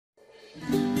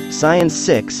Science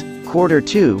 6, Quarter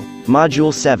 2,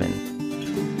 Module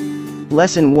 7.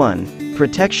 Lesson 1,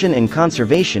 Protection and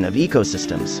Conservation of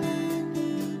Ecosystems.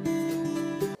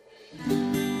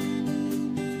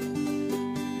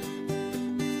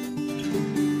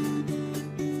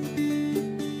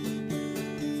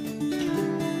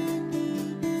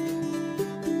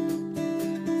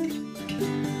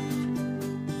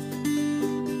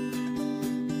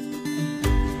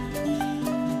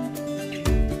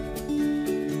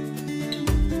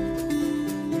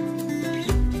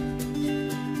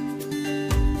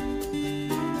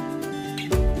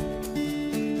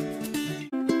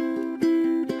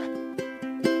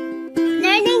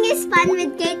 Learning is fun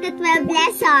with K-12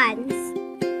 lessons.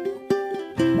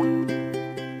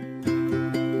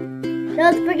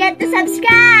 Don't forget to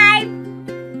subscribe!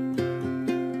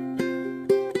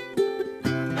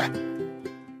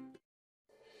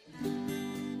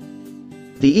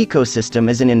 The ecosystem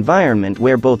is an environment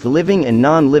where both living and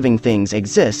non-living things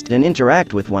exist and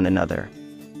interact with one another.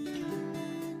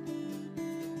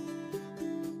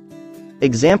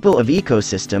 Example of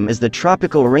ecosystem is the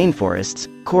tropical rainforests,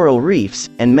 coral reefs,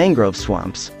 and mangrove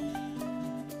swamps.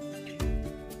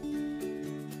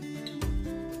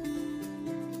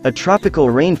 A tropical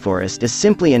rainforest is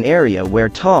simply an area where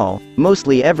tall,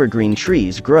 mostly evergreen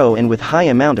trees grow and with high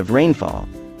amount of rainfall.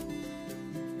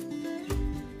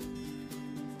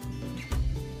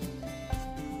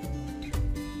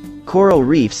 Coral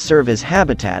reefs serve as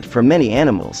habitat for many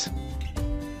animals.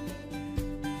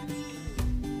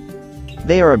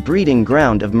 They are a breeding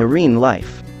ground of marine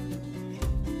life.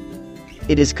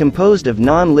 It is composed of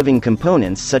non-living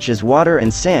components such as water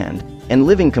and sand, and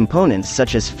living components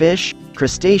such as fish,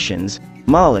 crustaceans,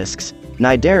 mollusks,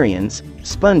 cnidarians,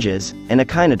 sponges, and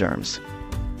echinoderms.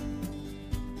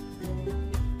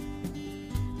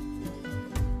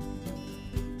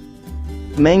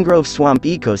 Mangrove swamp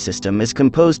ecosystem is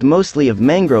composed mostly of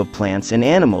mangrove plants and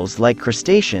animals like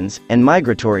crustaceans and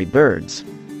migratory birds.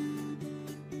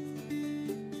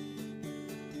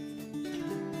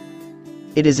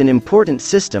 It is an important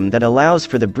system that allows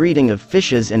for the breeding of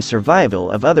fishes and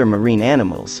survival of other marine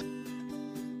animals.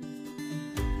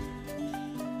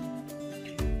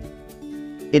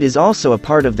 It is also a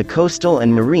part of the coastal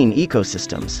and marine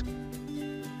ecosystems.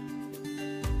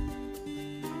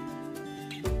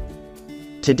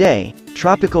 Today,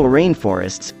 tropical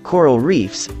rainforests, coral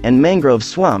reefs, and mangrove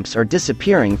swamps are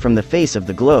disappearing from the face of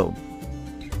the globe.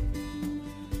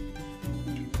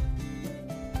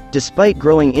 Despite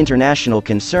growing international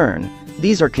concern,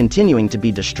 these are continuing to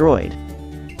be destroyed.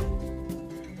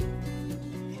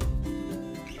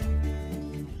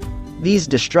 These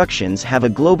destructions have a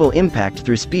global impact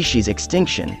through species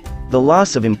extinction, the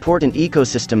loss of important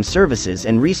ecosystem services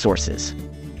and resources.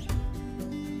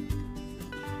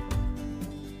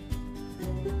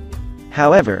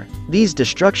 However, these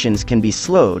destructions can be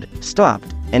slowed,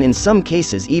 stopped, and in some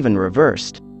cases even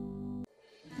reversed.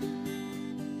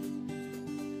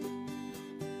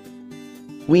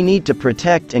 We need to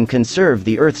protect and conserve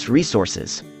the Earth's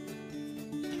resources.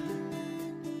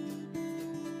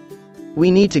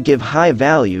 We need to give high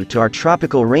value to our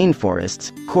tropical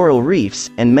rainforests, coral reefs,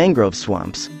 and mangrove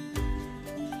swamps.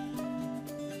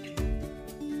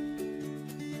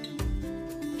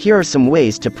 Here are some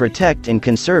ways to protect and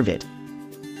conserve it.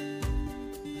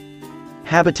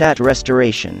 Habitat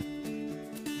restoration.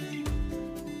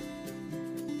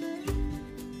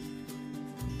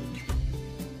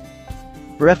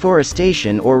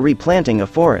 Reforestation or replanting a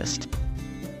forest.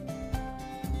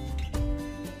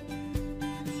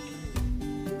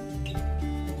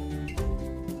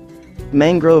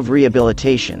 Mangrove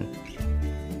rehabilitation.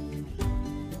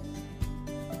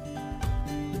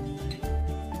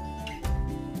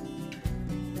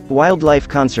 Wildlife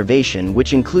conservation,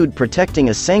 which include protecting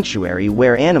a sanctuary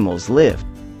where animals live.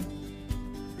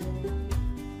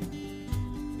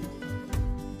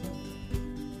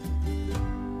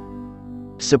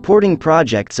 Supporting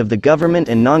projects of the government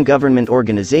and non-government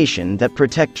organization that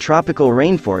protect tropical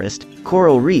rainforest,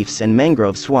 coral reefs and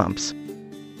mangrove swamps.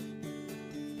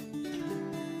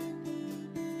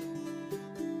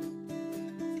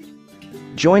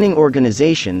 Joining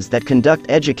organizations that conduct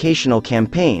educational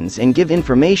campaigns and give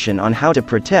information on how to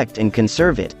protect and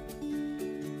conserve it.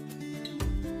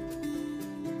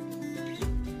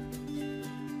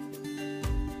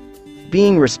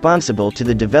 Being responsible to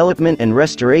the development and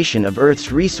restoration of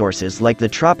Earth's resources like the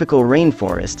tropical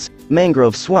rainforests,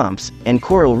 mangrove swamps, and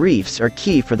coral reefs are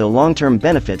key for the long-term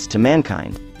benefits to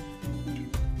mankind.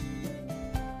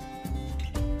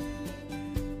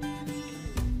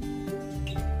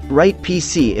 Write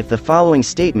PC if the following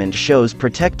statement shows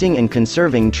protecting and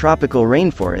conserving tropical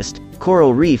rainforest,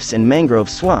 coral reefs and mangrove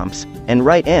swamps, and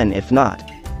write N if not.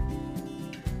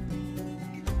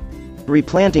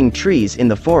 Replanting trees in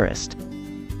the forest.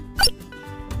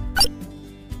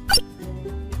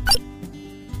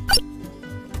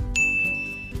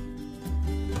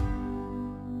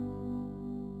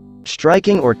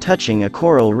 Striking or touching a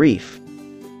coral reef.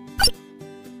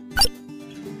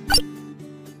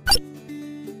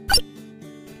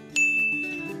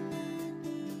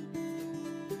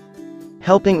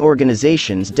 Helping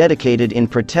organizations dedicated in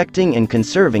protecting and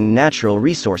conserving natural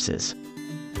resources.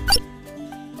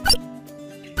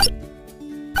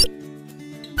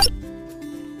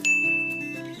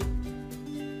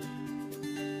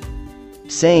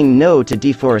 Saying no to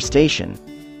deforestation.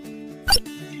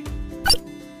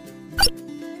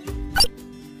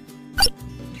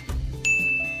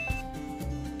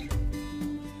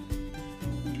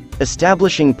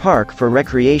 Establishing park for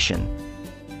recreation.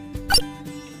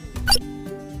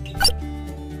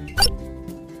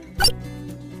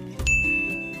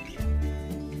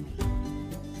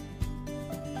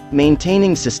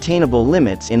 Maintaining sustainable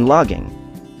limits in logging.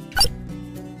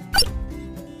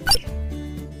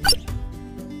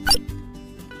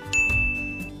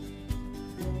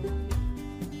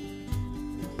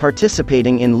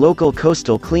 Participating in local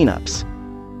coastal cleanups.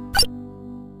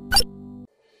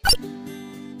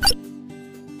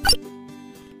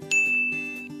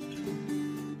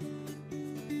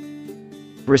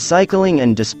 Recycling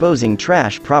and disposing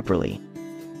trash properly.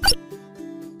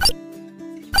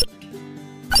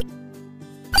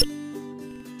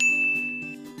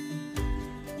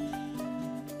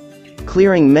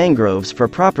 Clearing mangroves for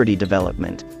property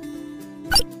development.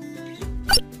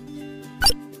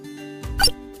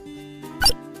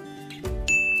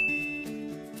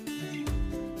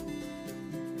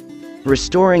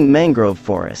 Restoring mangrove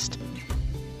forest.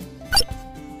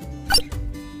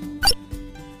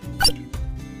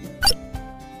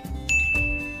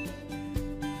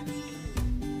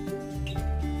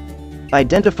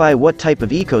 Identify what type of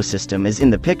ecosystem is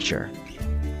in the picture.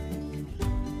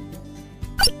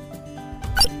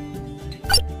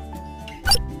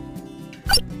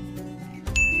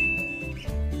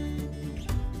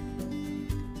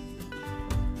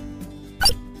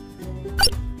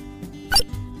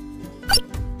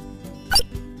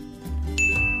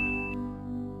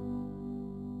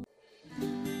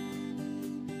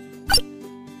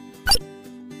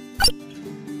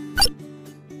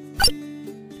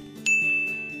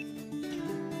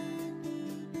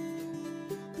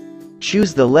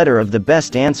 Choose the letter of the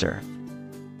best answer.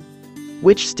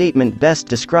 Which statement best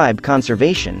describe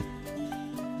conservation?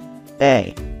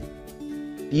 A.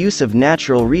 Use of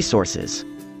natural resources.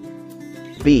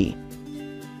 B.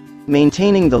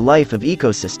 Maintaining the life of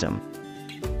ecosystem.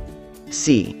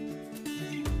 C.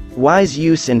 Wise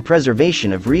use and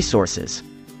preservation of resources.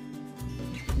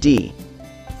 D.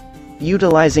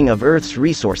 Utilizing of Earth's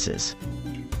resources.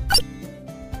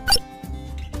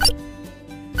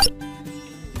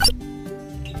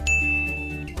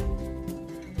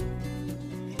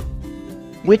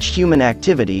 Which human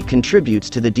activity contributes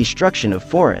to the destruction of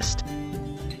forest?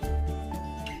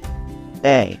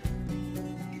 A.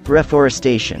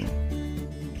 Reforestation.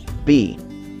 B.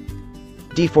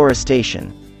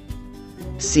 Deforestation.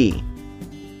 C.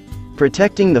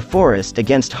 Protecting the forest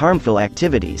against harmful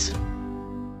activities.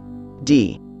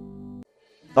 D.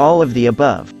 All of the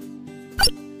above.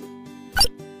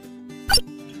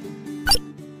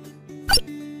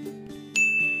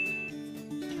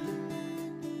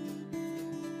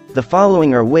 The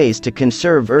following are ways to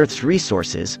conserve Earth's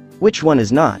resources, which one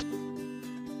is not?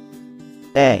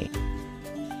 A.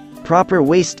 Proper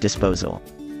waste disposal.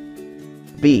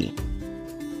 B.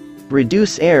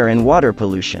 Reduce air and water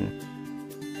pollution.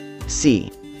 C.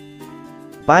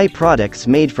 Buy products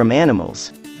made from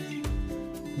animals.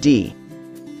 D.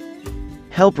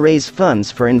 Help raise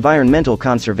funds for environmental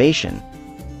conservation.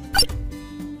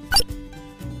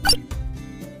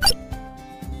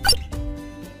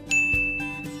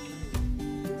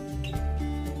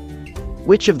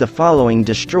 Which of the following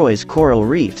destroys coral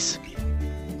reefs?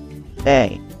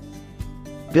 A.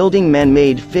 Building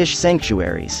man-made fish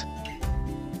sanctuaries.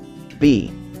 B.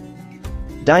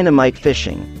 Dynamite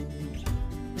fishing.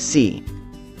 C.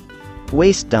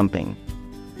 Waste dumping.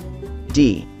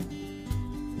 D.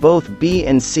 Both B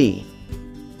and C.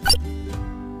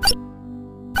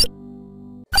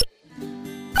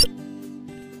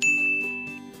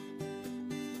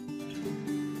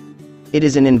 It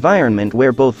is an environment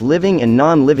where both living and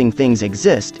non-living things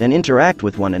exist and interact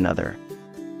with one another.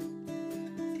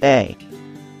 A.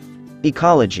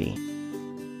 Ecology.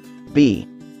 B.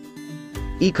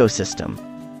 Ecosystem.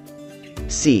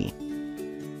 C.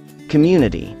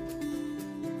 Community.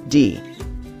 D.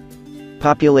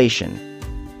 Population.